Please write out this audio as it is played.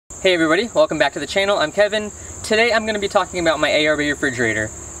Hey everybody, welcome back to the channel. I'm Kevin. Today I'm going to be talking about my ARB refrigerator.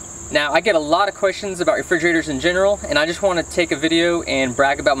 Now I get a lot of questions about refrigerators in general, and I just want to take a video and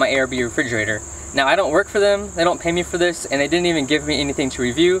brag about my ARB refrigerator. Now I don't work for them, they don't pay me for this, and they didn't even give me anything to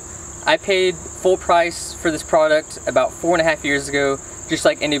review. I paid full price for this product about 4.5 years ago, just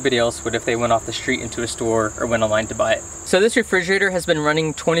like anybody else would if they went off the street into a store or went online to buy it. So this refrigerator has been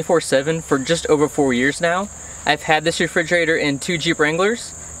running 24/7 for just over 4 years now. I've had this refrigerator in 2 Jeep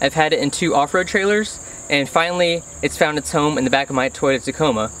Wranglers, I've had it in 2 off-road trailers, and finally it's found its home in the back of my Toyota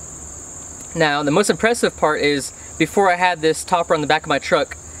Tacoma. Now the most impressive part is, before I had this topper on the back of my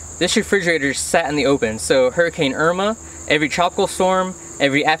truck, this refrigerator sat in the open. So Hurricane Irma, every tropical storm,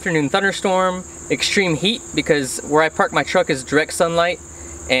 every afternoon thunderstorm, extreme heat, because where I park my truck is direct sunlight,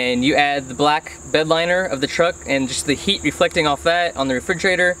 and you add the black bed liner of the truck and just the heat reflecting off that on the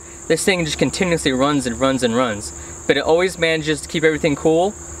refrigerator, this thing just continuously runs and runs and runs. But it always manages to keep everything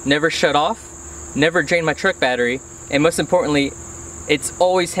cool, never shut off, never drain my truck battery, and most importantly, it's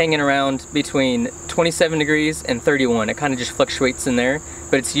always hanging around between 27 degrees and 31. It kind of just fluctuates in there,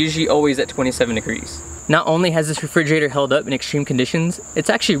 but it's usually always at 27 degrees. Not only has this refrigerator held up in extreme conditions,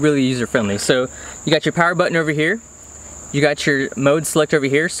 it's actually really user friendly. So you got your power button over here, you got your mode select over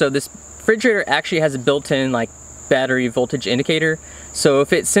here. So this refrigerator actually has a built-in like battery voltage indicator. So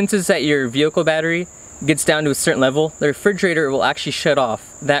if it senses that your vehicle battery gets down to a certain level, the refrigerator will actually shut off.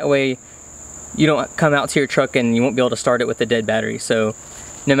 That way you don't come out to your truck and you won't be able to start it with a dead battery. So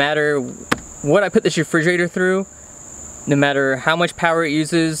no matter what I put this refrigerator through, no matter how much power it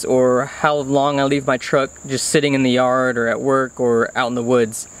uses or how long I leave my truck just sitting in the yard or at work or out in the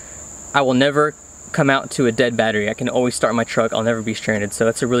woods, I will never come out to a dead battery. I can always start my truck, I'll never be stranded. So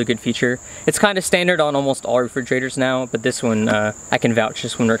that's a really good feature. It's kind of standard on almost all refrigerators now, but this one I can vouch,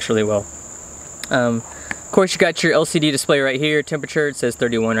 this one works really well. Of course you got your LCD display right here. Temperature, it says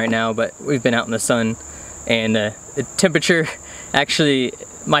 31 right now, but we've been out in the sun, and the temperature actually,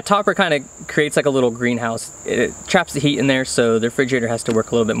 my topper kind of creates like a little greenhouse. It traps the heat in there, so the refrigerator has to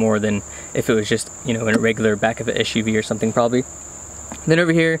work a little bit more than if it was just, you know, in a regular back of an SUV or something probably. Then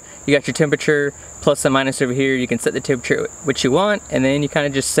over here you got your temperature, plus and minus over here. You can set the temperature which you want, and then you kind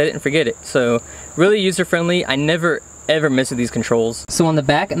of just set it and forget it. So really user friendly. I never ever mess with these controls. So on the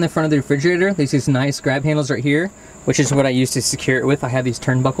back and the front of the refrigerator, there's these nice grab handles right here, which is what I use to secure it with. I have these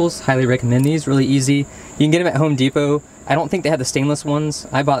turnbuckles, highly recommend these, really easy. You can get them at Home Depot. I don't think they have the stainless ones.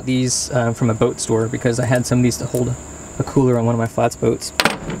 I bought these from a boat store because I had some of these to hold a cooler on one of my flats boats.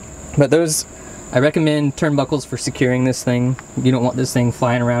 But those, I recommend turnbuckles for securing this thing. You don't want this thing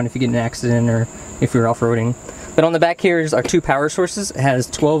flying around if you get in an accident or if you're off-roading. But on the back here is our 2 power sources. It has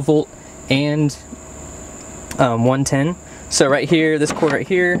 12 volt and 110. So right here, this cord right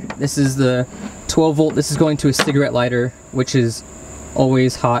here, this is the 12 volt. This is going to a cigarette lighter, which is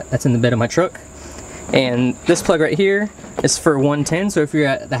always hot. That's in the bed of my truck. And this plug right here is for 110. So if you're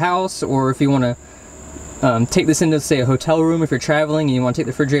at the house, or if you want to take this into, say, a hotel room, if you're traveling and you want to take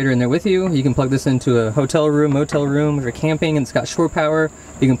the refrigerator in there with you, you can plug this into a hotel room, motel room. If you're camping and it's got shore power,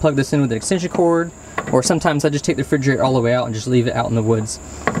 you can plug this in with an extension cord. Or sometimes I just take the refrigerator all the way out and just leave it out in the woods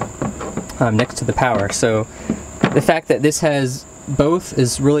next to the power. So the fact that this has both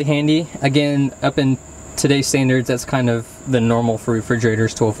is really handy. Again, up in today's standards, that's kind of the normal for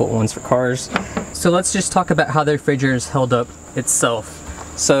refrigerators, 12 volt ones for cars. So let's just talk about how the refrigerator's held up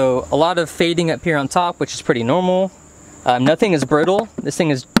itself. So a lot of fading up here on top, which is pretty normal. Nothing is brittle. This thing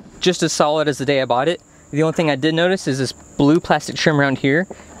is just as solid as the day I bought it. The only thing I did notice is this blue plastic trim around here.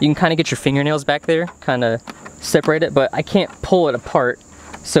 You can kind of get your fingernails back there, kind of separate it, but I can't pull it apart.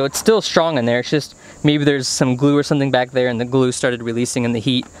 So it's still strong in there. It's just maybe there's some glue or something back there and the glue started releasing in the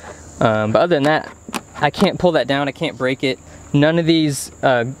heat. But other than that, I can't pull that down, I can't break it. None of these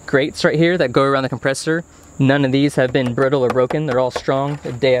grates right here that go around the compressor, none of these have been brittle or broken. They're all strong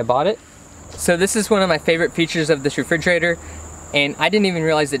the day I bought it. So this is one of my favorite features of this refrigerator, and I didn't even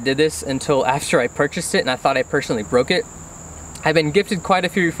realize it did this until after I purchased it, and I thought I personally broke it. I've been gifted quite a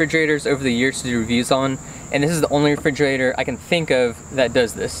few refrigerators over the years to do reviews on, and this is the only refrigerator I can think of that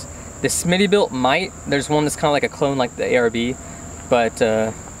does this. The Smittybilt might. There's one that's kind of like a clone like the ARB, but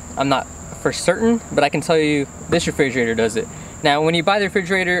I'm not for certain, but I can tell you this refrigerator does it. Now when you buy the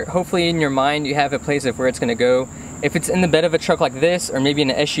refrigerator, hopefully in your mind you have a place of where it's going to go. If it's in the bed of a truck like this, or maybe in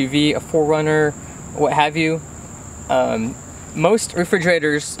an SUV, a 4Runner, what have you, most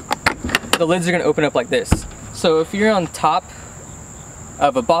refrigerators, the lids are going to open up like this. So if you're on top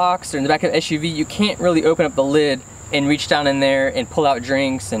of a box or in the back of an SUV, you can't really open up the lid and reach down in there and pull out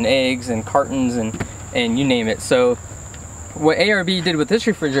drinks and eggs and cartons and you name it. So what ARB did with this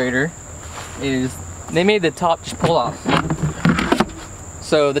refrigerator is they made the top just pull off.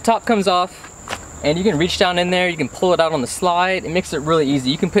 So the top comes off, and you can reach down in there, you can pull it out on the slide. It makes it really easy.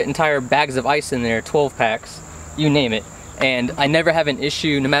 You can put entire bags of ice in there, 12 packs, you name it. And I never have an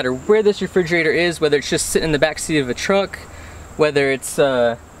issue no matter where this refrigerator is, whether it's just sitting in the back seat of a truck, whether it's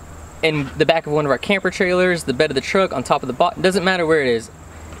in the back of one of our camper trailers, the bed of the truck, on top of the bottom. It doesn't matter where it is.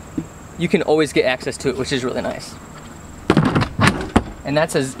 You can always get access to it, which is really nice. And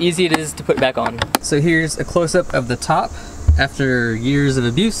that's as easy as it is to put back on. So here's a close-up of the top after years of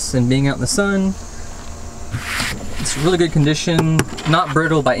abuse and being out in the sun. It's really good condition, not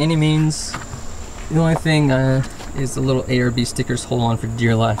brittle by any means. The only thing is the little ARB stickers hold on for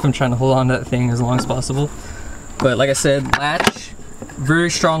dear life. I'm trying to hold on to that thing as long as possible. But like I said, latch, very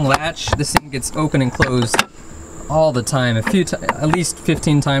strong latch. This thing gets open and closed all the time, at least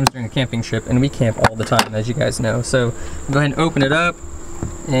 15 times during a camping trip, and we camp all the time, as you guys know. So go ahead and open it up,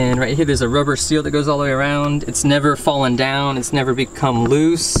 and right here there's a rubber seal that goes all the way around. It's never fallen down, it's never become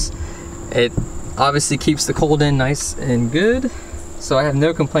loose. It obviously keeps the cold in nice and good, so I have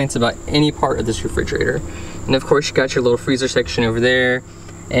no complaints about any part of this refrigerator. And of course you got your little freezer section over there,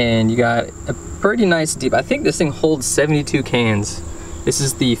 and you got a pretty nice deep, I think this thing holds 72 cans. This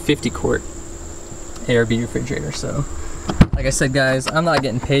is the 50 quart ARB refrigerator. So like I said, guys, I'm not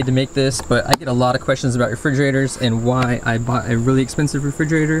getting paid to make this, but I get a lot of questions about refrigerators and why I bought a really expensive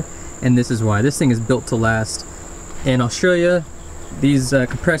refrigerator, and this is why. This thing is built to last. In Australia, these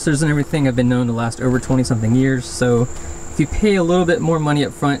compressors and everything have been known to last over 20 something years. So if you pay a little bit more money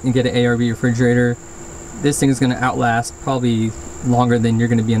up front and get an ARB refrigerator, this thing is going to outlast probably longer than you're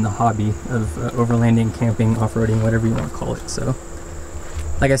going to be in the hobby of overlanding, camping, off-roading, whatever you want to call it. So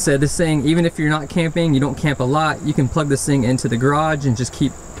like I said, this thing, even if you're not camping, you don't camp a lot, you can plug this thing into the garage and just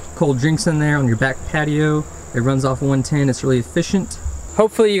keep cold drinks in there on your back patio. It runs off 110, it's really efficient.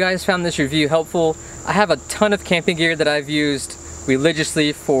 Hopefully you guys found this review helpful. I have a ton of camping gear that I've used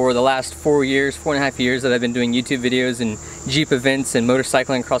religiously for the last 4.5 years that I've been doing YouTube videos and Jeep events and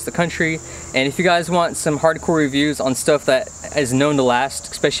motorcycling across the country. And if you guys want some hardcore reviews on stuff that is known to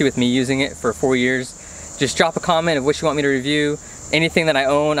last, especially with me using it for 4 years, just drop a comment of what you want me to review. Anything that I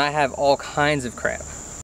own, I have all kinds of crap.